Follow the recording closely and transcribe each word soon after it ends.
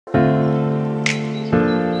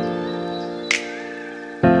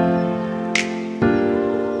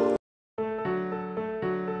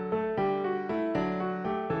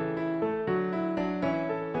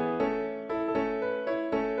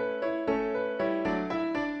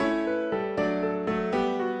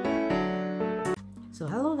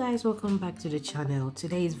guys, welcome back to the channel.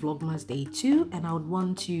 Today is Vlogmas Day 2 and I would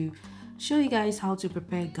want to show you guys how to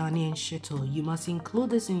prepare Ghanaian Shito. You must include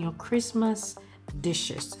this in your Christmas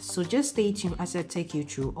dishes. So just stay tuned as I take you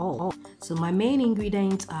through all. So my main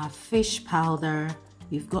ingredients are fish powder.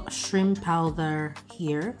 We've got shrimp powder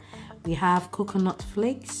here. We have coconut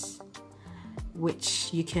flakes, which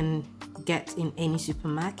you can get in any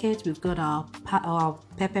supermarket. We've got our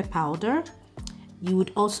pepper powder. You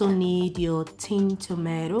would also need your tin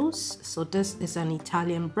tomatoes. So this is an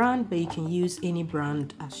Italian brand, but you can use any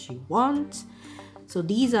brand as you want. So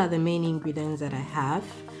these are the main ingredients that I have.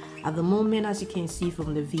 At the moment, as you can see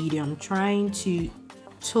from the video, I'm trying to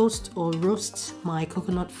toast or roast my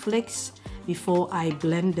coconut flakes before I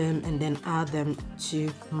blend them and then add them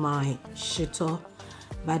to my shito.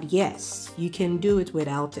 But yes, you can do it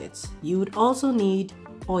without it. You would also need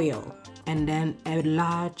oil and then a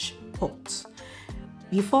large pot.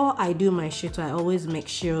 Before I do my shito, I always make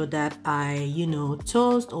sure that I,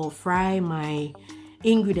 toast or fry my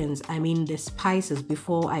ingredients, I mean the spices,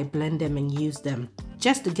 before I blend them and use them,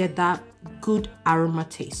 just to get that good aroma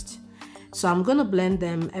taste. So I'm gonna blend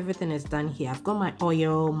them. Everything is done here. I've got my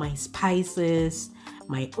oil, my spices,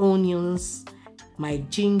 my onions, my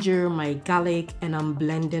ginger, my garlic, and I'm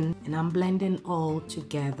blending all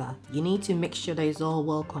together. You need to make sure that it's all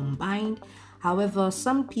well combined. However,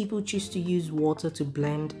 some people choose to use water to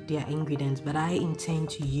blend their ingredients, but I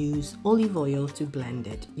intend to use olive oil to blend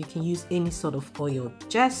it. You can use any sort of oil,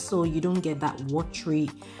 just so you don't get that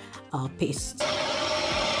watery paste.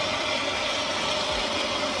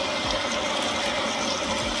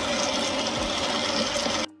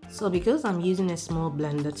 So because I'm using a small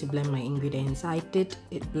blender to blend my ingredients, I did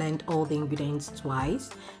blend all the ingredients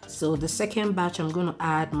twice. So the second batch, I'm going to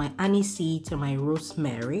add my aniseed and my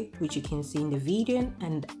rosemary, which you can see in the video,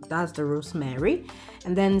 and that's the rosemary,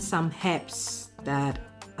 and then some herbs that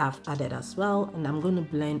I've added as well. And I'm going to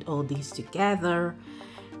blend all these together.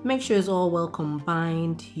 Make sure it's all well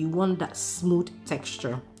combined. You want that smooth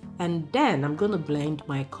texture. And then I'm going to blend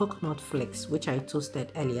my coconut flakes, which I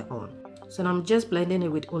toasted earlier on. So I'm just blending it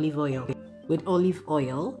with olive oil.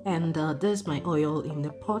 And there's my oil in the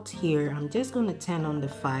pot here. I'm just going to turn on the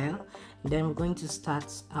fire, and then we're going to start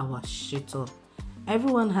our shito.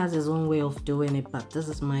 Everyone has his own way of doing it, but this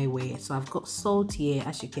is my way. So I've got salt here,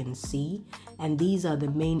 as you can see, and these are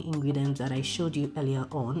the main ingredients that I showed you earlier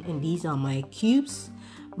on, and these are my cubes,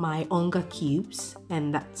 my onga cubes,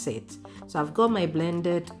 and that's it. So I've got my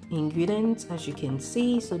blended ingredients, as you can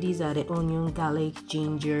see. So these are the onion, garlic,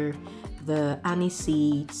 ginger, the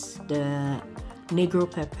aniseed, the negro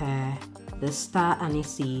pepper, the star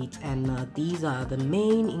aniseed, and these are the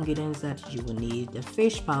main ingredients that you will need: the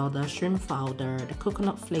fish powder, shrimp powder, the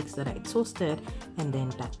coconut flakes that I toasted, and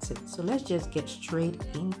then that's it. So let's just get straight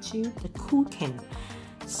into the cooking.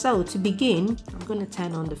 So to begin, I'm going to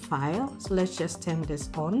turn on the fire. So let's just turn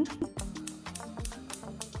this on.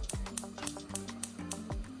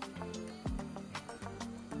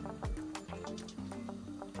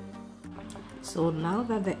 So now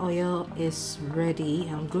that the oil is ready,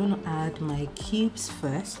 I'm going to add my cubes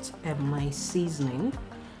first and my seasoning.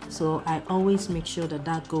 So I always make sure that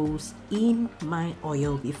that goes in my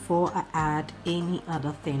oil before I add any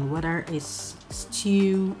other thing, whether it's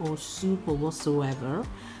stew or soup or whatsoever.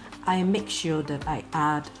 I make sure that I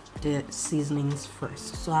add the seasonings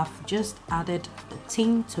first. So I've just added the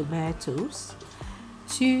tin tomatoes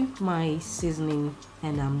to my seasoning,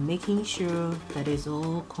 and I'm making sure that it's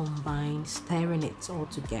all combined, stirring it all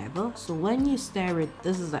together. So when you stir it,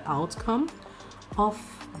 this is the outcome of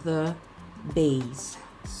the base.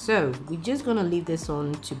 So we're just gonna leave this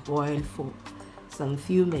on to boil for some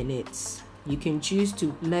few minutes. You can choose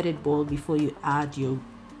to let it boil before you add your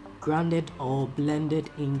grounded or blended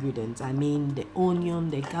ingredients. I mean the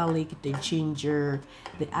onion, the garlic, the ginger,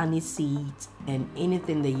 the aniseed, and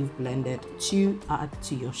anything that you've blended to add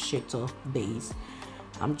to your shito base.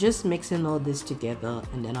 I'm just mixing all this together,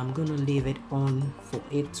 and then I'm gonna leave it on for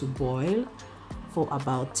it to boil for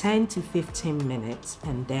about 10 to 15 minutes,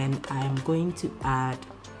 and then I am going to add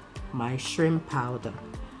my shrimp powder.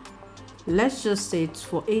 Let's just say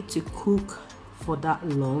for it to cook for that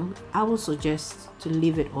long, I would suggest to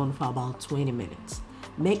leave it on for about 20 minutes.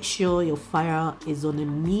 Make sure your fire is on a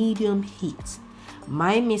medium heat.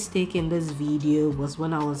 My mistake in this video was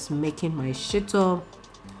when I was making my shito.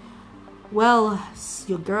 Well,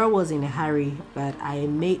 your girl was in a hurry, but I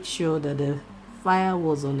made sure that the fire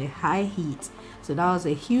was on a high heat. So that was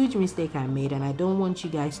a huge mistake I made, and I don't want you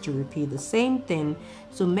guys to repeat the same thing.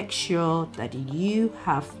 So make sure that you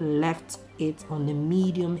have left it on a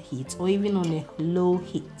medium heat or even on a low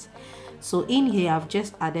heat. So in here I've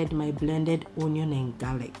just added my blended onion and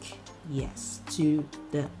garlic, yes, to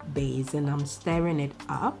the base, and I'm stirring it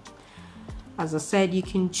up. As I said, you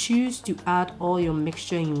can choose to add all your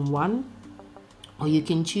mixture in one, or you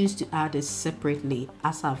can choose to add it separately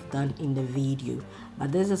as I've done in the video,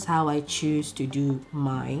 but this is how I choose to do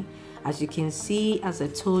mine. As you can see, as I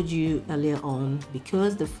told you earlier on,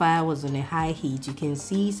 because the fire was on a high heat, you can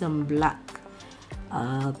see some black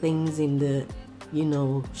things in the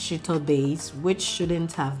shito base, which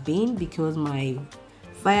shouldn't have been because my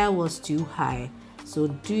fire was too high. So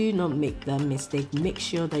do not make that mistake. Make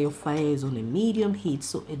sure that your fire is on a medium heat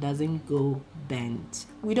so it doesn't go burnt.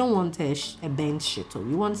 We don't want a burnt shito.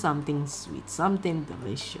 We want something sweet, something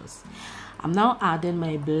delicious. I'm now adding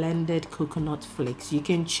my blended coconut flakes. You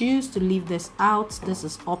can choose to leave this out. This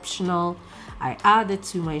is optional. I add it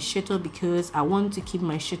to my shito because I want to keep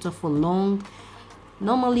my shito for long.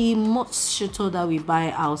 Normally, most shito that we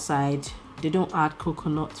buy outside, they don't add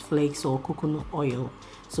coconut flakes or coconut oil.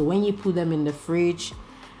 So when you put them in the fridge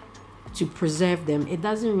to preserve them, it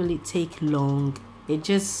doesn't really take long. It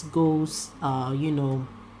just goes,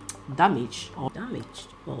 damaged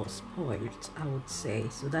or spoiled, I would say.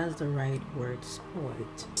 So that's the right word,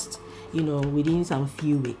 spoiled, within some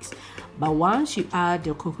few weeks. But once you add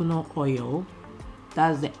your coconut oil,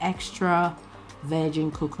 that's the extra virgin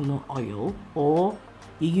coconut oil, or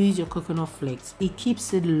you use your coconut flakes, it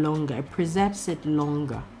keeps it longer, it preserves it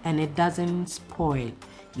longer, and it doesn't spoil.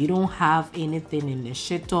 You don't have anything in the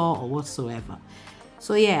shito or whatsoever.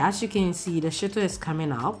 So yeah, as you can see, the shito is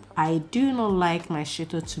coming up. I do not like my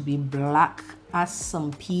shito to be black as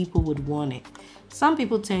some people would want it. Some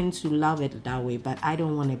people tend to love it that way, but I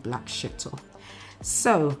don't want a black shito.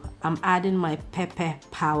 So I'm adding my pepper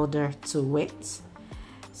powder to it.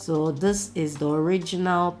 So this is the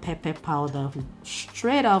original pepper powder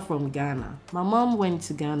straight out from Ghana. My mom went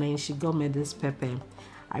to Ghana and she got me this pepper.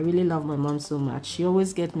 I really love my mom so much. She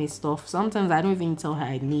always gets me stuff. Sometimes I don't even tell her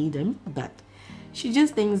I need them, but she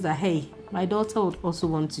just thinks that, hey, my daughter would also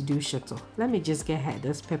want to do shito. Let me just get her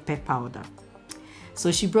this pepper powder.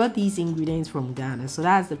 So she brought these ingredients from Ghana. So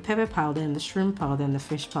that's the pepper powder and the shrimp powder and the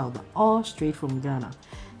fish powder, all straight from Ghana.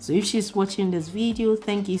 So if she's watching this video,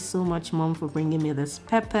 thank you so much, Mom, for bringing me this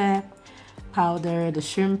pepper powder, the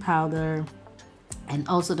shrimp powder, and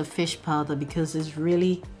also the fish powder, because it's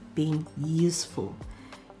really been useful.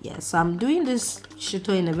 Yes, so I'm doing this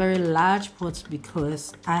shito in a very large pot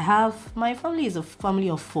because my family is a family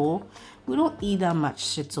of 4. We don't eat that much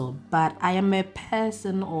shito, but I am a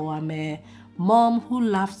person, or I'm a mom who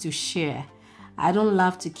loves to share. I don't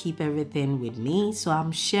love to keep everything with me, so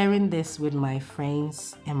I'm sharing this with my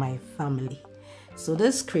friends and my family. So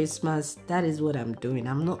this Christmas, that is what I'm doing.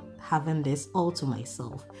 I'm not having this all to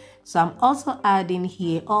myself. So I'm also adding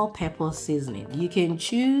here all-purpose seasoning. You can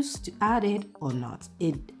choose to add it or not.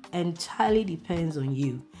 It entirely depends on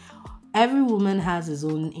you. Every woman has his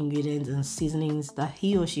own ingredients and seasonings that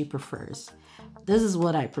he or she prefers. This is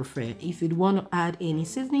what I prefer. If you'd want to add any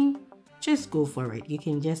seasoning, just go for it. You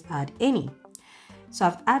can just add any. So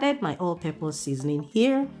I've added my all-purpose seasoning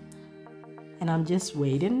here, and I'm just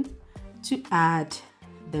waiting to add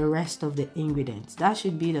the rest of the ingredients. That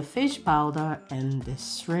should be the fish powder and the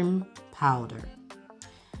shrimp powder.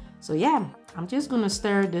 So yeah, I'm just gonna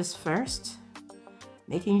stir this first,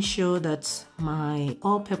 making sure that my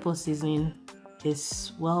all-purpose seasoning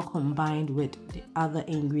is well combined with the other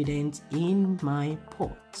ingredients in my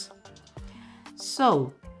pot.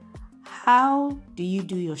 So how do you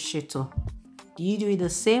do your shito? Do you do it the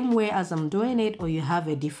same way as I'm doing it, or you have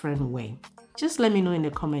a different way? Just let me know in the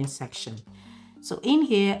comment section. So in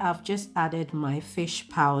here, I've just added my fish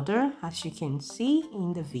powder, as you can see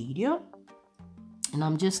in the video. And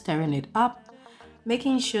I'm just stirring it up,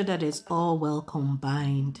 making sure that it's all well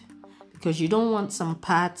combined, because you don't want some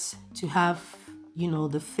parts to have,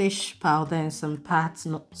 the fish powder and some parts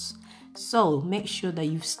not. So make sure that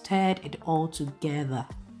you've stirred it all together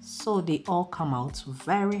so they all come out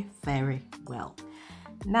very, very well.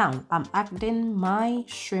 Now I'm adding my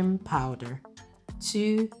shrimp powder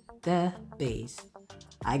to the base.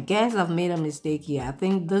 I guess I've made a mistake here. I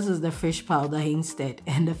think this is the fish powder instead,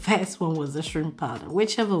 and the first one was the shrimp powder.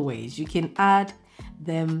 Whichever ways, you can add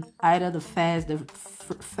them, either the fish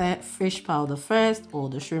powder first or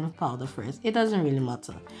the shrimp powder first. It doesn't really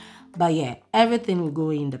matter. But yeah, everything will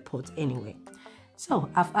go in the pot anyway. So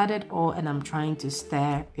I've added all, and I'm trying to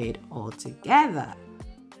stir it all together.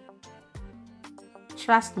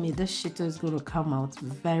 Trust me, this shito is going to come out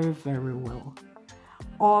very, very well.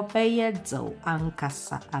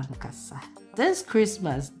 This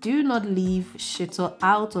Christmas, do not leave shito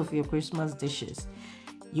out of your Christmas dishes.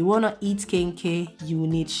 You want to eat kenke, you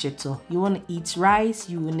need shito. You want to eat rice,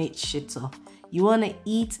 you will need shito. You want to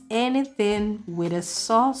eat anything with a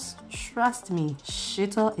sauce, trust me,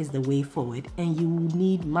 shito is the way forward, and you will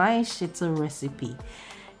need my shito recipe.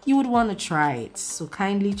 You would want to try it, so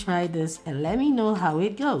kindly try this and let me know how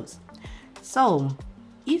it goes. So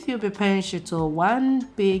if you're preparing shito, one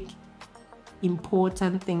big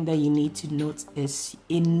important thing that you need to note is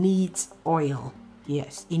it needs oil.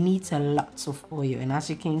 Yes, it needs a lot of oil, and as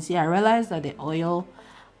you can see, I realized that the oil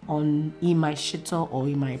in my shito or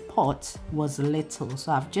in my pot was little,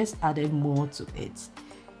 so I've just added more to it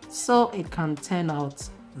so it can turn out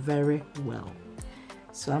very well.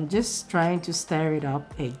 So I'm just trying to stir it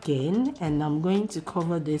up again, and I'm going to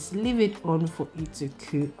cover this, leave it on for it to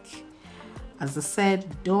cook. As I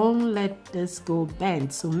said, don't let this go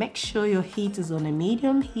bent, so make sure your heat is on a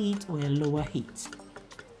medium heat or a lower heat.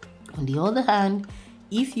 On the other hand,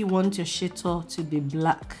 if you want your shito to be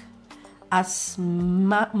black, as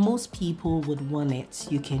most people would want it,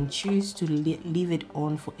 you can choose to leave it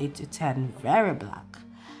on for it to turn very black.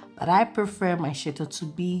 But I prefer my shito to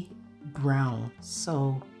be brown.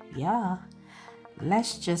 So yeah,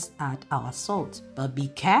 let's just add our salt. But be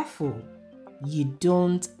careful, you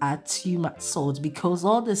don't add too much salt, because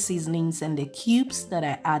all the seasonings and the cubes that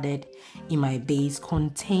I added in my base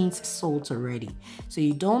contains salt already. So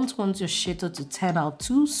you don't want your shito to turn out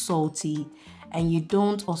too salty, and you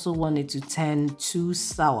don't also want it to turn too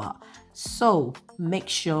sour. So make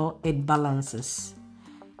sure it balances.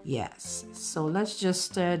 Yes, so let's just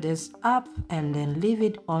stir this up and then leave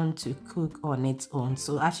it on to cook on its own.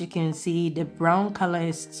 So as you can see, the brown color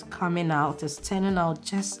is coming out, it's turning out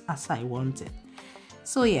just as I wanted.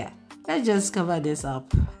 So yeah, let's just cover this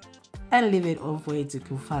up and leave it on for it to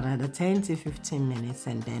cook for another 10 to 15 minutes,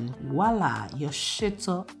 and then voila, your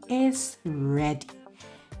shito is ready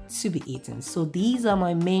to be eaten. So these are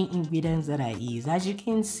my main ingredients that I use. As you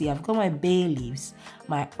can see, I've got my bay leaves,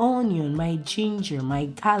 my onion, my ginger, my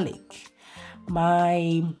garlic,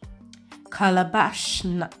 my calabash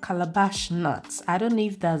nuts. I don't know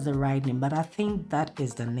if that's the right name, but I think that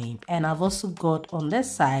is the name. And I've also got on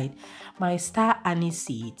this side my star anise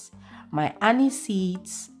seeds, my anise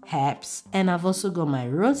seeds, herbs, and I've also got my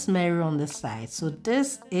rosemary on the side. So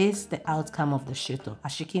this is the outcome of the shito.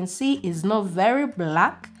 As you can see, it's not very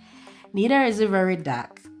black, neither is it very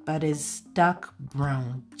dark, but it's dark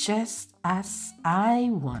brown, just as I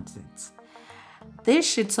want it.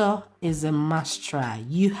 This shito is a must try.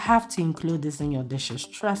 You have to include this in your dishes.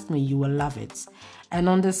 Trust me, you will love it. And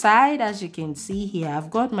on the side, as you can see here, I've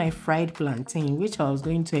got my fried plantain, which I was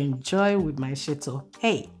going to enjoy with my shito.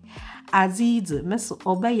 Hey, Aziz, meso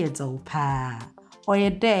obayedo pa.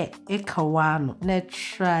 Oyede ekawano na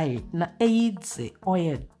try na eidze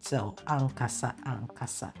oyedo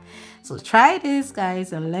ankasa. So try this,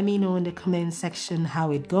 guys, and let me know in the comment section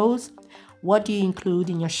how it goes. What do you include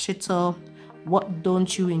in your shito? What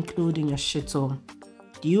don't you include in your shito?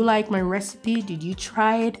 Do you like my recipe? Did you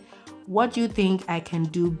try it? What do you think I can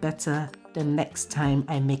do better the next time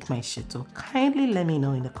I make my shito? Kindly let me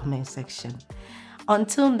know in the comment section.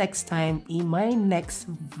 Until next time, in my next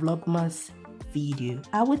vlogmas video,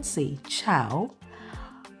 I would say ciao,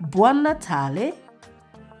 buon Natale,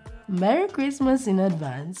 Merry Christmas in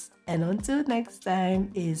advance, and until next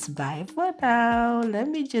time is bye for now. Let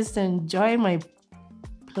me just enjoy my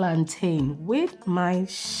plantain with my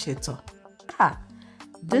shito.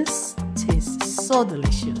 This tastes so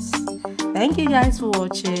delicious. Thank you guys for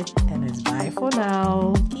watching, and it's bye for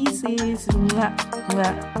now. Kisses. Mwah,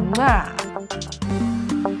 mwah, mwah.